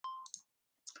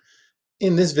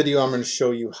In this video, I'm going to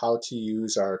show you how to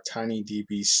use our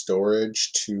TinyDB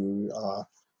storage to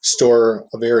store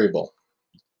a variable.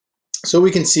 So we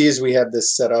can see as we have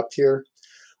this set up here,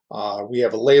 we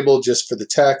have a label just for the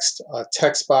text, a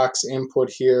text box input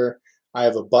here. I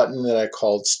have a button that I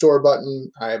called store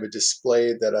button. I have a display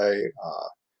that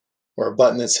or a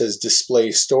button that says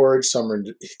display storage. So I'm going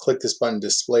to click this button,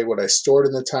 display what I stored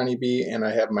in the TinyDB, and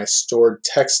I have my stored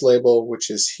text label,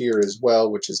 which is here as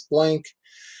well, which is blank.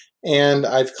 And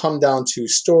I've come down to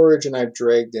storage and I've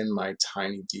dragged in my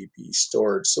TinyDB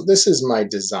storage. So this is my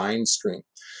design screen.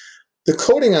 The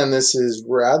coding on this is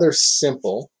rather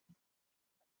simple.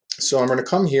 So I'm going to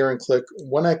come here and click,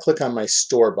 when I click on my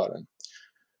store button,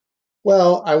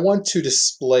 well, I want to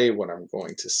display what I'm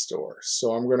going to store.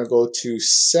 So I'm going to go to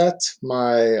set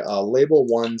my label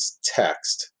 1's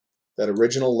text, that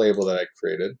original label that I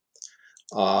created,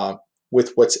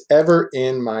 with whatever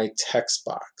in my text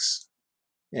box.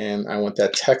 And I want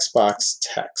that text box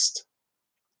text.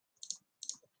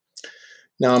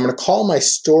 Now I'm going to call my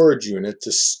storage unit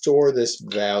to store this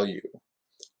value.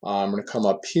 I'm going to come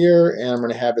up here and I'm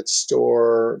going to have it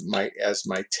store as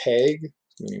my tag,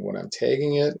 meaning what I'm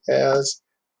tagging it as.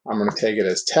 I'm going to tag it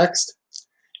as text,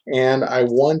 and I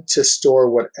want to store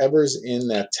whatever's in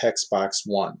that text box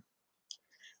 1.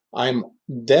 I'm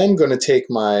then going to take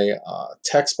my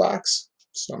text box,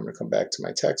 so I'm going to come back to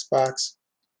my text box.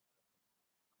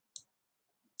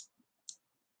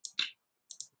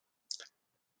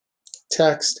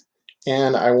 Text,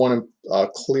 and I want to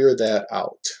clear that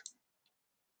out.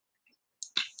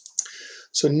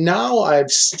 So now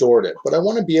I've stored it, but I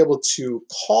want to be able to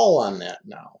call on that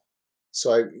now.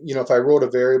 So if I wrote a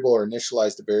variable or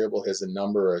initialized a variable as a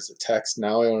number or as a text,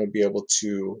 now I want to be able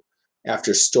to,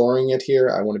 after storing it here,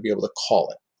 I want to be able to call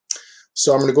it.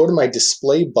 So I'm going to go to my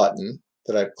display button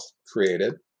that I've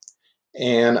created,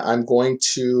 and I'm going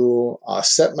to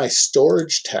set my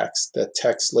storage text, that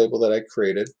text label that I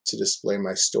created, to display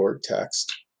my stored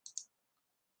text.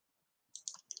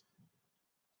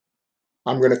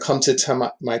 I'm going to come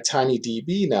to my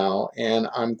TinyDB now, and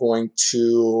I'm going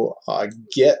to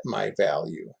get my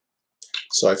value.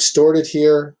 So I've stored it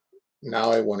here. Now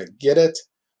I want to get it.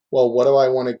 Well, what do I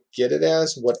want to get it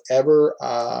as? Whatever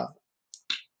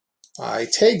I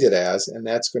tagged it as, and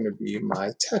that's going to be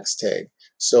my text tag.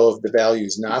 So if the value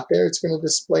is not there, it's going to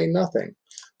display nothing.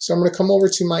 So I'm going to come over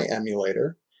to my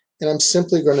emulator, and I'm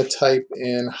simply going to type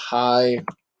in "Hi,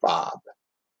 Bob."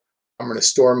 I'm going to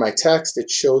store my text. It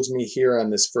shows me here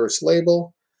on this first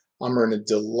label. I'm going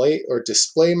to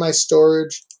display my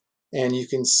storage, and you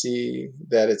can see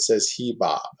that it says "He,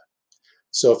 Bob."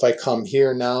 So if I come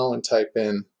here now and type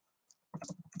in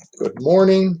 "Good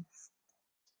morning,"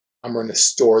 I'm going to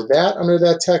store that under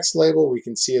that text label. We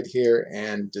can see it here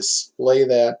and display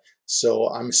that. So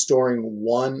I'm storing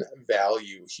one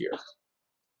value here.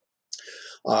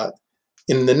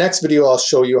 In the next video, I'll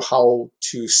show you how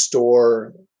to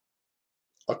store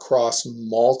across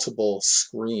multiple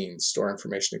screens, store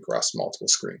information across multiple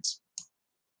screens.